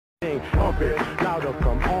it. Louder,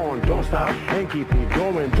 come on, don't stop, and keep it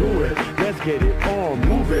going, do it. Let's get it on,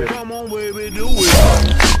 move it. Come on, baby, do it.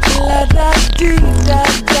 La da dee da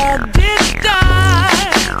da dee da.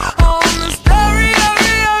 On the stereo,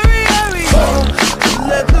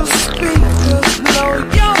 let the speakers blow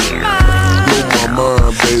your mind. Blow my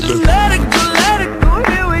mind, baby. Let it go,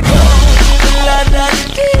 here we go. La da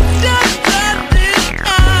dee da da dee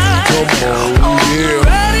da. Come on, yeah.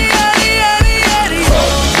 Ready, ready.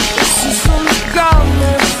 This is on the ground,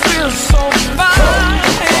 it feels so fine.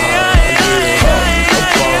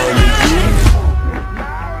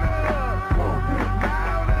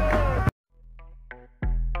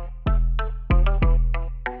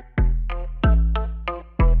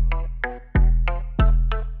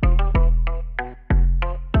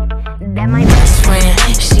 That my best friend,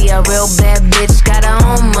 she a real bad bitch, got her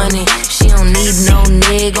own money. She don't need no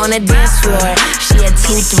nigga on the dance floor. She had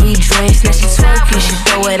 2-3 drinks, now she twerking. She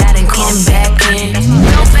throw it out and come back in.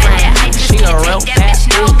 She a real bad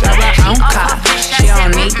bitch, got her own car. She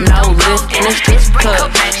don't need no lift in a strip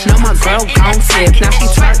club. No, my girl gon' flip, now she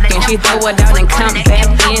twerking. She throw it out and come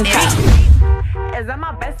back in. Is that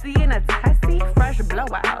my bestie in a tessie? Fresh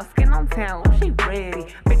blowout, skin on town, she ready.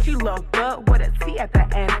 Bitch, you look good with a T at the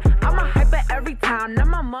end. I'm a hyper every time, not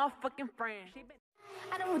my motherfucking friend.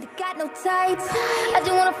 I don't really got no types. I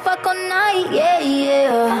just wanna fuck all night,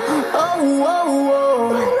 yeah.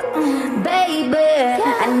 Oh, baby,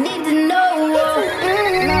 I need to know.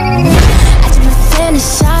 I just been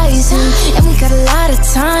fantasizing, and we got a lot of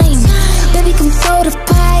time. Baby, come throw the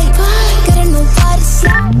pipe. Gotta know what it's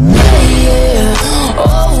like, yeah.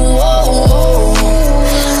 Oh,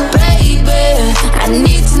 baby, I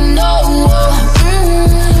need to know.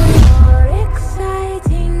 You're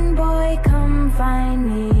exciting, boy, come find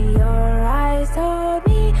me. Your eyes told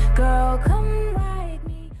me, girl, come ride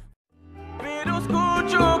me. Pero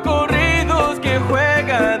escucho corridos que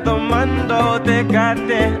juegan tomando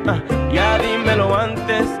Tecate. Ya dímelo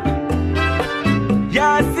antes.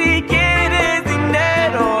 Ya si quieres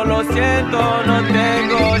dinero, lo siento, no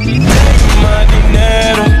tengo. She take my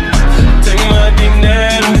dinero, take my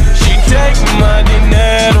dinero. She take my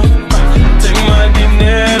dinero, take my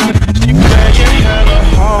dinero. She playing hella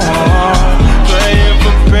hard, playing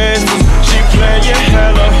for pesos. She playing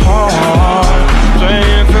hella hard,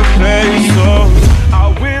 playing for pesos. I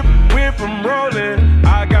whip, I'm rolling. I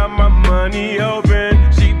got my money open.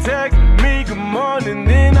 She text me good morning,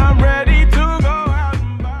 then I'm ready to go out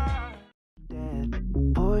and buy.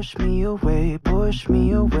 Push me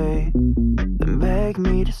away, then beg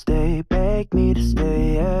me to stay,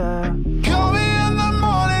 yeah. Call me in the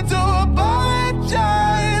morning to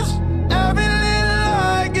apologize. Every little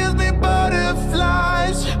lie gives me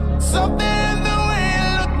butterflies. Something in the way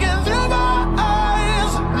you're looking through my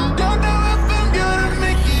eyes. Don't know if I'm gonna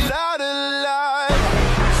make it out alive.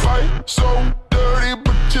 Fight so dirty,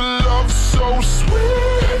 but your love so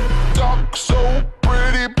sweet. Talk so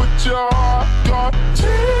pretty, but your heart got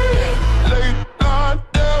teeth. Late night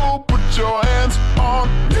devil, put your hands on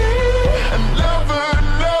me. And never,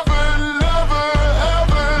 never, never,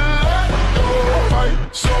 ever let go. Fight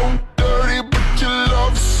so dirty, but your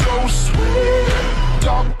love so sweet.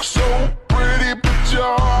 Talk so pretty, but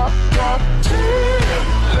your heart got teeth.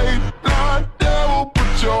 Late night devil,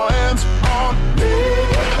 put your hands on me.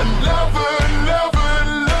 And never, never,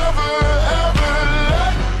 never, ever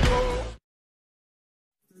let go.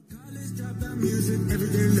 College dropout music,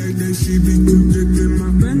 everything like that. She be good, my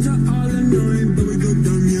friends are all annoying, but we go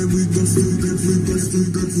dumb, yeah, we go stupid,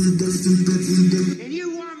 And you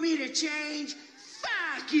want me to change?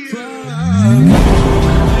 Fuck you!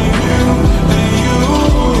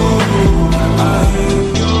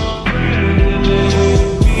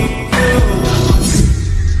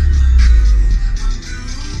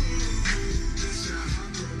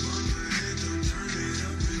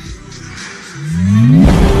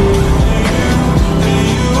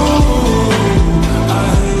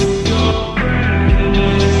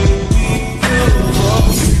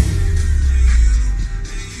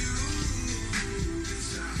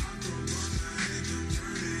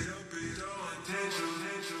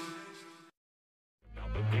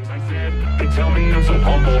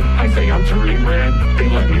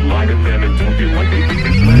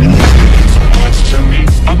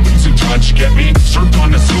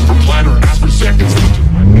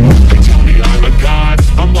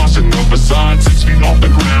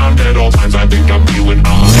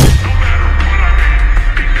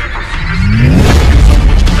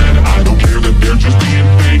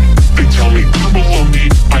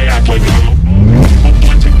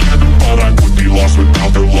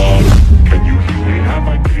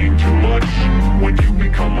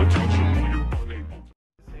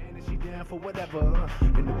 whatever.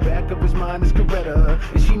 In the back of his mind is Coretta,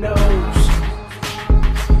 and she knows,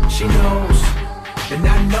 and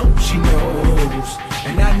I know she knows,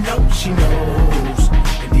 and I know she knows,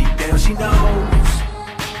 and deep down she knows,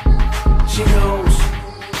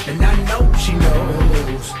 and I know she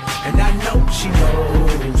knows, and I know she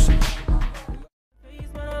knows.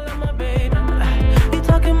 You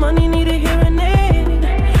talking money, need a hearing aid.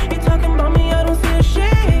 You talking about me, I don't see a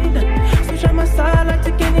shade. Switch on my side, like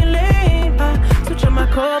to get in lane. Switch on my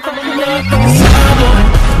car, come on,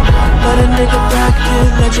 let a nigga back in,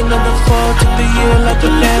 legend of the fall, took the year like a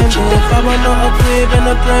bandit. If I want no crib and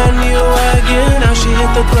a brand new wagon, now she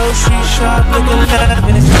hit the grocery shop looking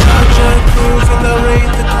lavish. Project crews in the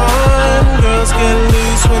rate the con, girls get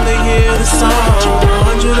loose when they hear the song.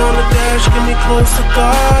 100 on the dash, get me close to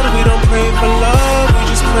God. We don't pray for love, we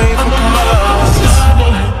just pray for cause.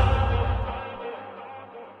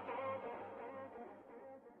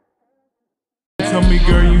 Tell me,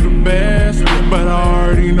 girl, you the best, but I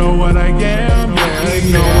already know what I am. Yeah,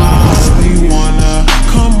 you know I only wanna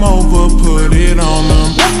come over, put it on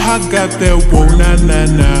him. I got that whoa, nah, nah,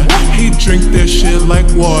 nah. He drink that shit like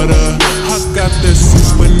water. I got that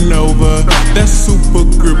supernova, that super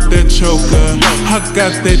grip, that choker. I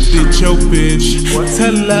got that ditch your bitch.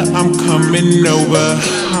 Tell her I'm coming over.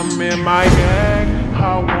 I'm in my bag,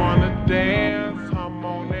 I wanna dance. I'm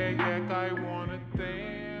on that yak, I wanna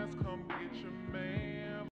dance. Come get your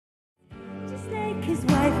man. Just like his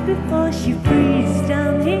wife before she breathes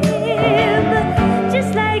down him.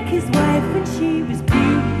 Just like his wife when she was beautiful.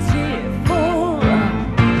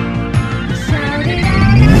 Shout it out.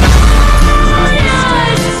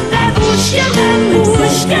 Ɓaбooshкаа,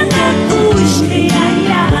 Ɓaбooshкаа, Ɓaбooshкаа,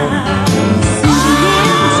 я.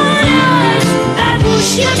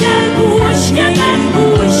 Ɓaбooshкаа, Ɓaбooshкаа,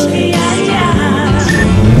 Ɓaбooshкаа, я.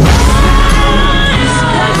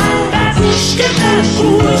 Ɓaбooshкаа,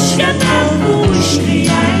 Ɓaбooshкаа, Ɓaбooshкаа,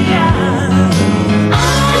 я.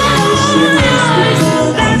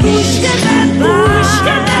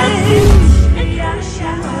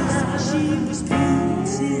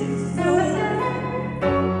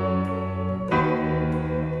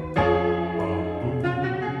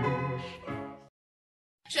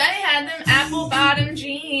 Shawty had them apple bottom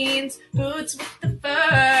jeans, boots with the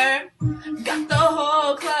fur. Got the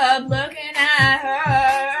whole club looking at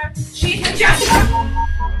her. She had just apple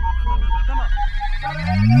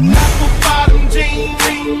bottom jeans,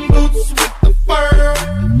 boots with the fur.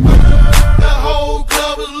 The whole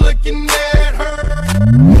club was looking at her.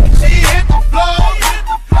 She hit the floor.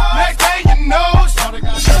 Next thing you know, shawty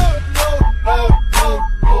got low.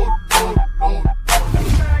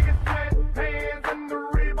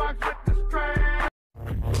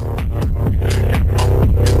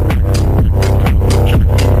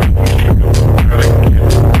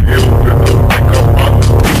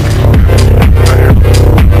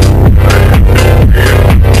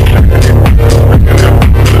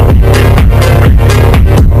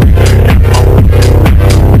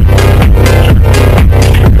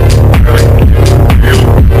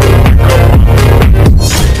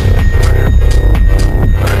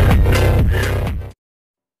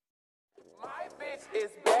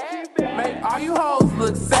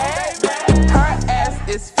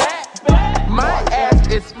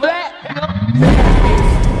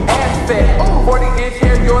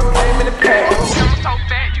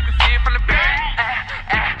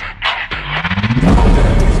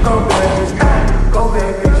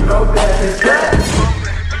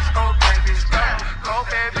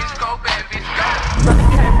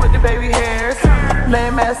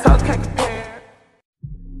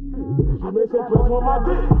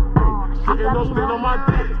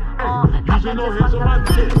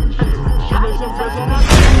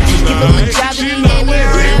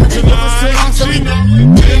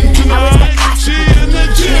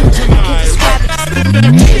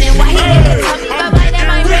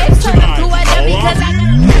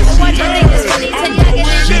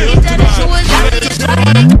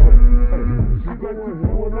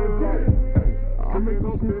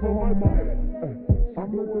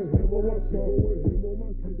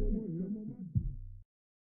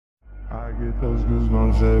 I get those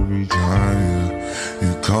goosebumps every time,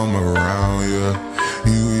 you come around, you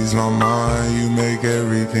ease my mind, you make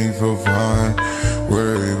everything feel fine.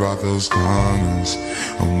 Worry about those comments,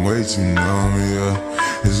 I'm way too numb,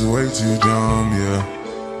 it's way too dumb,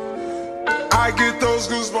 I get those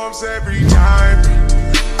goosebumps every time,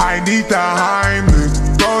 I need the Heimlich,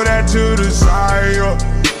 throw that to the side,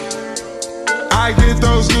 I get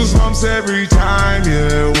those goosebumps every time,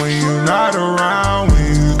 when you're not around,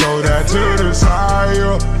 when you throw that to the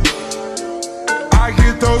side, I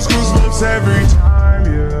get those goosebumps every time.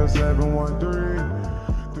 Yeah, 713.